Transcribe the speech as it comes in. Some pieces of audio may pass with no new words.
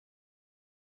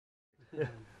Yeah.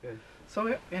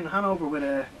 So in Hanover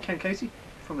with Ken Casey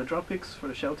from the Dropkicks for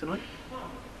the show tonight.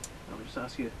 I'll just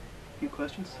ask you a few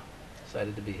questions.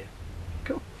 Excited to be here.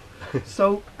 Cool.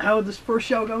 So how did this first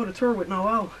show go to tour with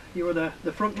Noel? You were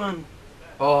the front man.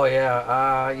 Oh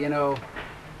yeah, you know,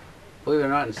 believe it or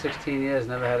not, in 16 years,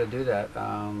 never had to do that.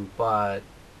 But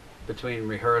between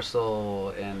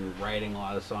rehearsal and writing a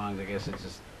lot of songs, I guess it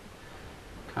just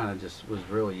kind of just was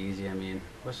really easy. I mean,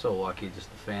 we're so lucky.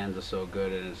 Just the fans are so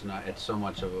good, and it's so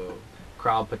much of a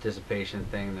crowd participation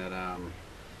thing that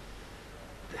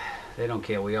they don't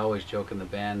care. We always joke in the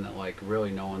band that like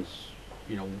really no one's,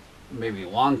 you know, maybe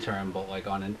long term, but like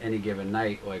on any given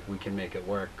night, like we can make it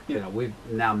work. Yeah. You know, we've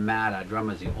now Matt, our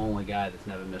drummer's the only guy that's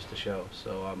never missed a show.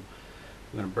 So I'm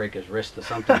gonna break his wrist or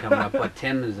something coming up. But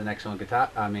Tim is an excellent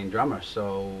drummer,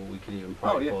 so we could even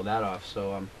probably pull that off.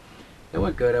 So it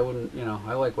went good. I wouldn't, you know,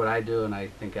 I like what I do, and I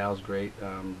think Al's great.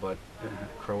 But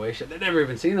Croatia, they'd never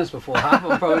even seen us before. Half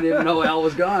of them probably didn't even know Al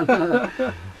was gone.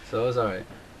 So it was all right.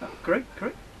 Oh, great.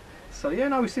 So yeah,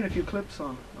 no, we've seen a few clips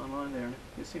online there, and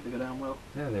it seemed to go down well.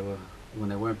 Yeah, they were when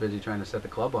they weren't busy trying to set the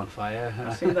club on fire.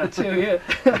 I've seen that too. Yeah.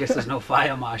 I guess there's no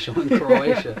fire marshal in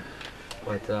Croatia.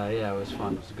 But yeah, it was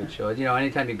fun. It was a good show. You know,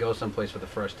 anytime you go someplace for the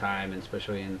first time, and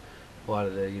especially in a lot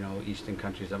of the eastern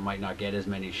countries that might not get as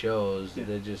many shows,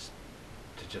 they're just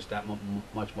that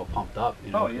much more pumped up.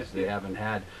 You know, because they haven't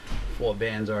had 4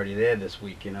 bands already there this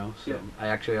week. You know, so I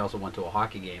actually also went to a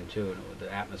hockey game too, and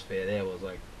the atmosphere there was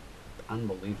like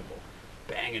unbelievable.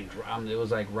 Banging drum. It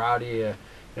was like rowdy. It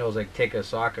was like take a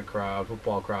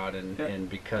football crowd, and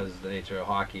because the nature of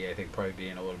hockey, I think probably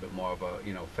being a little bit more of a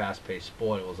fast-paced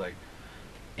sport, it was like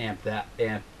amp that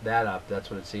up. That's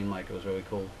what it seemed like. It was really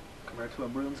cool. Compared to a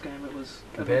Bruins game, it was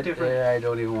compared. Different. Yeah, I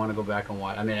don't even want to go back and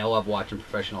watch. I mean, I love watching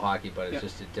professional hockey, but it's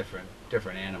just a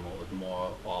different animal. It was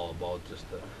more all about just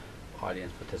the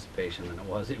audience participation than it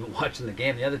was even watching the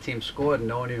game. The other team scored and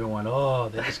no one even went, oh,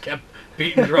 they just kept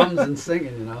beating drums and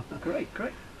singing, you know. Great.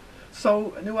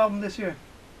 So a new album this year?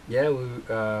 Yeah,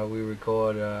 we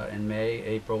record in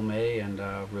April, May, and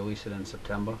release it in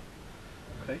September.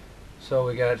 Okay. So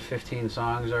we got 15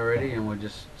 songs already, and we're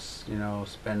just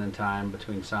spending time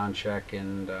between sound check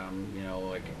and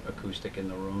like acoustic in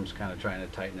the rooms, kind of trying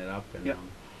to tighten it up, and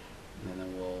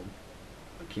then we'll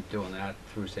keep doing that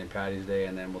through St. Patty's Day,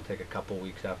 and then we'll take a couple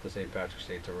weeks after St. Patrick's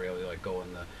Day to really like go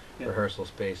in the rehearsal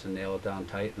space and nail it down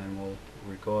tight, and then we'll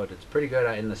record. It's pretty good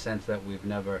in the sense that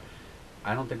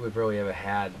I don't think we've really ever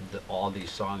had all these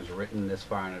songs written this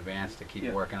far in advance to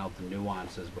keep working out the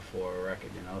nuances before a record,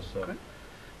 so. Okay.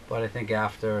 But I think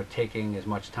after taking as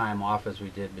much time off as we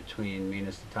did between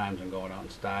Meanest of Times and Going Out in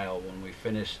Style, when we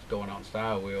finished Going Out in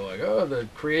Style, we were like, oh, the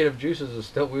creative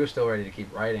juices we were still ready to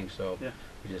keep writing, so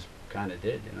we just kind of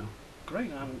did,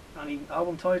 Great. Any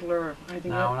album title or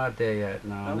anything? No, we're not there yet.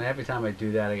 No. And every time I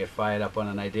do that, I get fired up on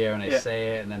an idea and I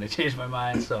say it, and then I change my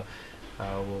mind. So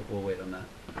we'll wait on that.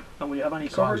 And will you have any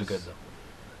songs covers? Are good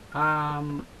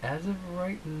though. As of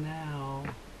right now,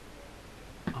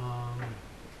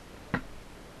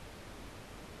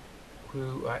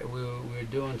 we're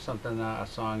doing something, a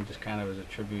song just kind of as a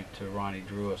tribute to Ronnie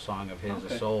Drew, a song of his,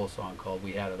 a soul song called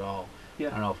We Had It All. I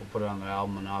don't know if we'll put it on the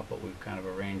album or not, but we've kind of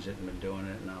arranged it and been doing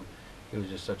it. And he was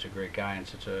just such a great guy and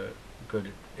such a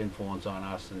good influence on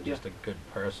us, and just a good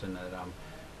person that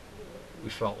we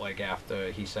felt like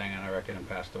after he sang on our record and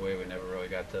passed away, we never really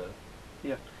got to.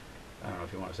 I don't know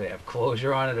if you want to say have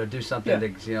closure on it or do something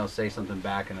to say something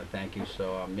back and a thank you.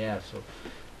 So so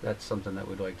that's something that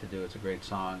we'd like to do. It's a great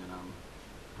song, and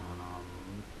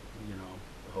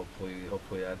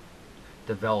hopefully that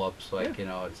develops like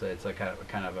it's like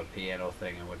kind of a piano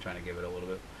thing, and we're trying to give it a little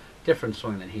bit different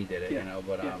swing than he did it,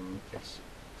 but it's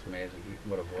amazing.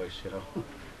 What a voice,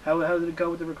 How did it go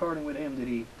with the recording with him? Did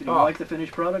he like the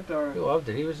finished product, or? He loved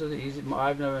it. He was easy.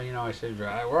 I've never, I said,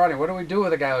 Ronnie, what do we do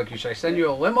with a guy like you? Should I send you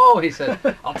a limo? He said,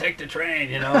 I'll take the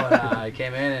train, And I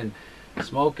came in and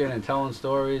smoking and telling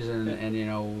stories, and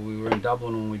we were in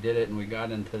Dublin when we did it, and we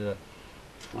got into the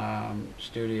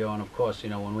studio, and of course,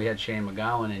 when we had Shane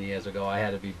McGowan in years ago, I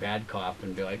had to be bad cop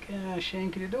and be like, yeah,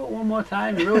 Shane, can you do it one more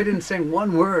time? You really didn't sing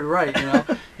one word right,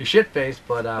 you're shit-faced,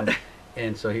 but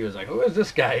and so he was like, who is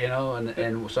this guy,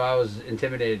 and so I was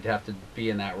intimidated to have to be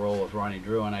in that role with Ronnie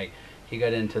Drew, and he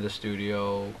got into the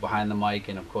studio behind the mic,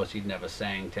 and of course he'd never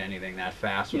sang to anything that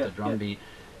fast with the drum beat,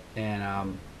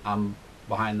 and I'm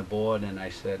behind the board, and I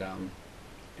said,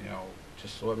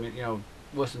 just let me,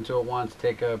 listen to it once,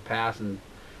 take a pass, and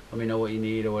let me know what you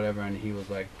need or whatever. And he was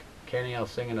like, Kenny, I'll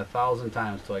sing it 1,000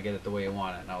 times till I get it the way you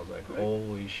want it. And I was like,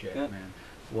 holy shit, man.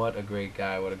 what a great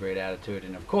guy, what a great attitude,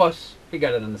 and of course he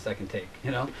got it on the second take,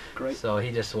 you know. Great. So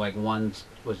he just like one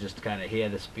was just kind of he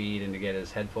had the speed and to get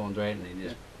his headphones right, and he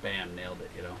just bam nailed it,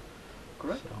 you know.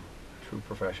 Great. So true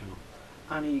professional.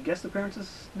 Any guest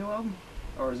appearances, new album,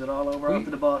 or is it all over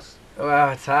after the boss?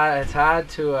 Well, it's hard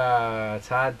to.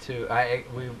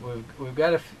 We've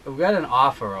got an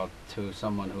offer out to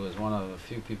someone who is one of the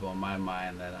few people in my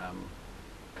mind that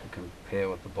could compare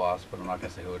with the boss, but I'm not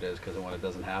gonna say who it is because when it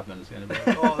doesn't happen, it's gonna be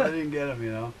like, oh, they didn't get him,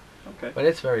 you know. Okay. But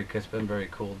it's been very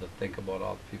cool to think about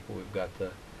all the people we've got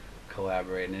to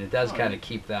collaborate, and it does kind of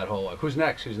keep that whole like, who's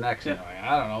next? Yeah. You know, like,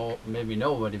 I don't know, maybe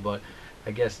nobody, but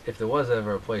I guess if there was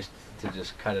ever a place to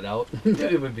just cut it out,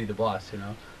 it would be the boss, you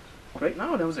know. Great.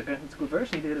 No, it's a good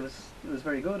version he did. It was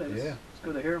very good. It's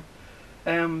good to hear.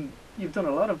 You've done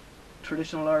a lot of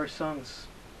traditional Irish songs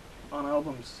on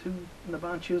albums. Who in the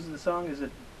band chooses the song? Is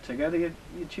it together you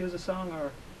choose a song,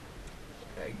 or?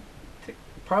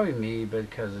 Probably me,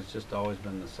 because it's just always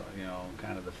been the song, you know,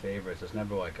 kind of the favorites. It's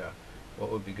never like what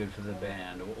would be good for the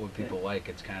band, or what would people like.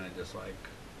 It's kind of just like,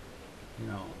 you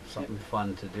know, something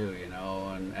fun to do, you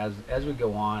know. And as we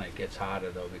go on, it gets harder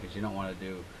though, because you don't want to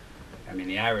do. I mean,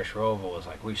 the Irish Rover was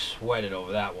like, we sweated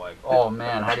over that. Like, oh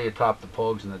man, how do you top the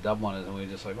Pogues and the Dubliners? And we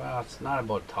just like, well, it's not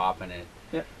about topping it.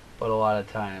 Yeah. But a lot of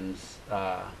times,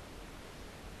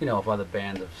 you know, if other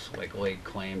bands have like laid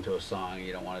claim to a song,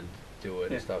 you don't want to do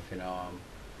it and stuff, you know.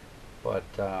 But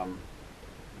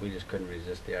we just couldn't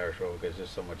resist the Irish Rover because it's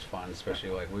just so much fun. Especially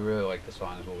like we really like the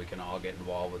songs where we can all get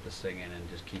involved with the singing and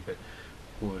just keep it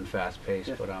moving fast paced.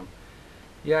 Yeah. But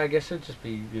yeah, I guess it'd just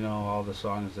be, you know, all the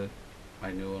songs that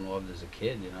I knew and loved as a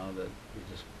kid, you know, that we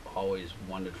just always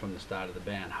wondered from the start of the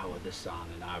band, how would this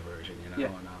sound in our version, you know? Yeah.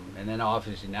 And then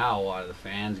obviously now a lot of the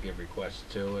fans give requests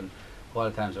too, and a lot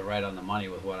of times they're right on the money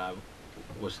with what I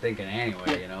was thinking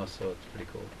anyway, you know, so it's pretty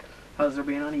cool. Has there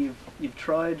been any you've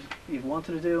tried, you've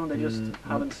wanted to do, and they just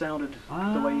haven't sounded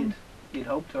the way you'd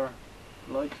hoped or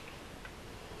liked?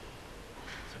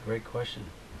 It's a great question.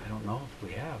 I don't know if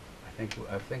we have. I think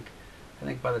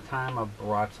by the time I've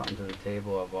brought something to the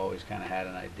table, I've always kind of had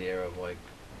an idea of like,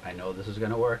 I know this is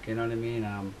going to work, you know what I mean?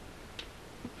 I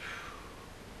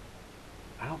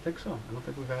don't think so. I don't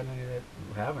think we've had any that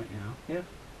haven't, you know? Yeah.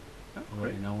 Oh, I'll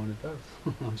let you know when it does.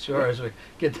 I'm sure as we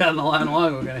get down the line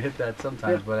along, we're going to hit that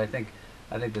sometimes, but I think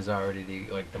there's already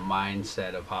the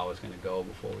mindset of how it's going to go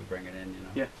before we bring it in, you know?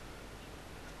 Yeah.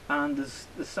 And there's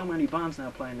so many bands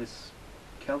now playing this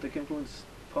Celtic influence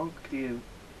punk. Do you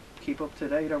keep up to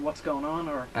date, or what's going on,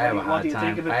 or what do you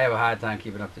think of it? I have a hard time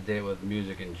keeping up to date with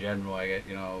music in general. I get,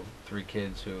 you know, 3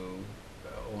 kids who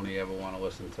only ever want to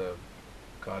listen to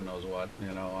God knows what,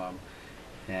 you know,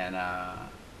 and I'm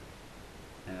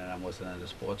listening to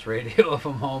sports radio if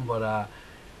I'm home. But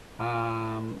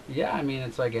yeah, I mean,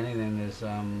 it's like anything. There's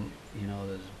you know,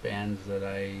 there's bands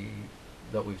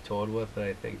that we've toured with that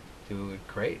I think do it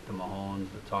great. The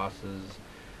Mahones, the Tosses,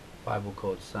 Bible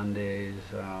Code Sundays.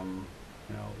 You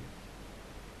know,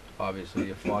 obviously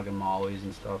your Flogging Mollies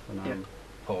and stuff, and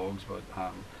Pogues, but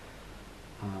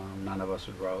none of us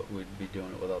would be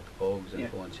doing it without the Pogues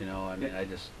influence, you know. I mean, I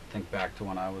just think back to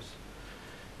when I was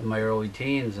in my early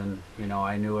teens, and you know,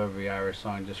 I knew every Irish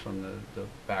song just from the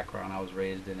background I was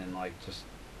raised in, and like just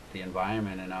the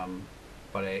environment, and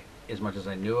but as much as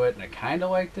I knew it and I kind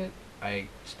of liked it, I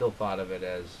still thought of it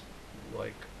as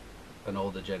like an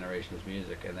older generation's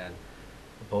music. And then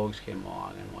the Pogues came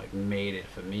along and like made it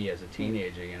for me as a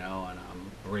teenager, you know, and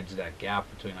bridged that gap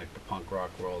between like the punk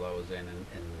rock world I was in and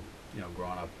you know,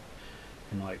 growing up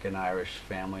in like an Irish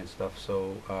family and stuff.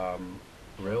 So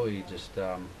really just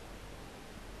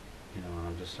you know, and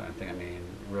I'm just trying to think. I mean,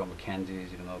 Real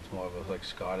Mackenzie's, even though it's more of a like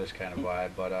Scottish kind of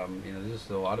vibe, but you know, there's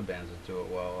just a lot of bands that do it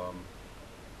well.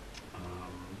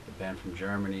 The band from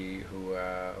Germany who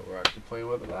we're actually playing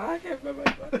with. I can't remember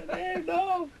the name.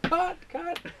 No, cut.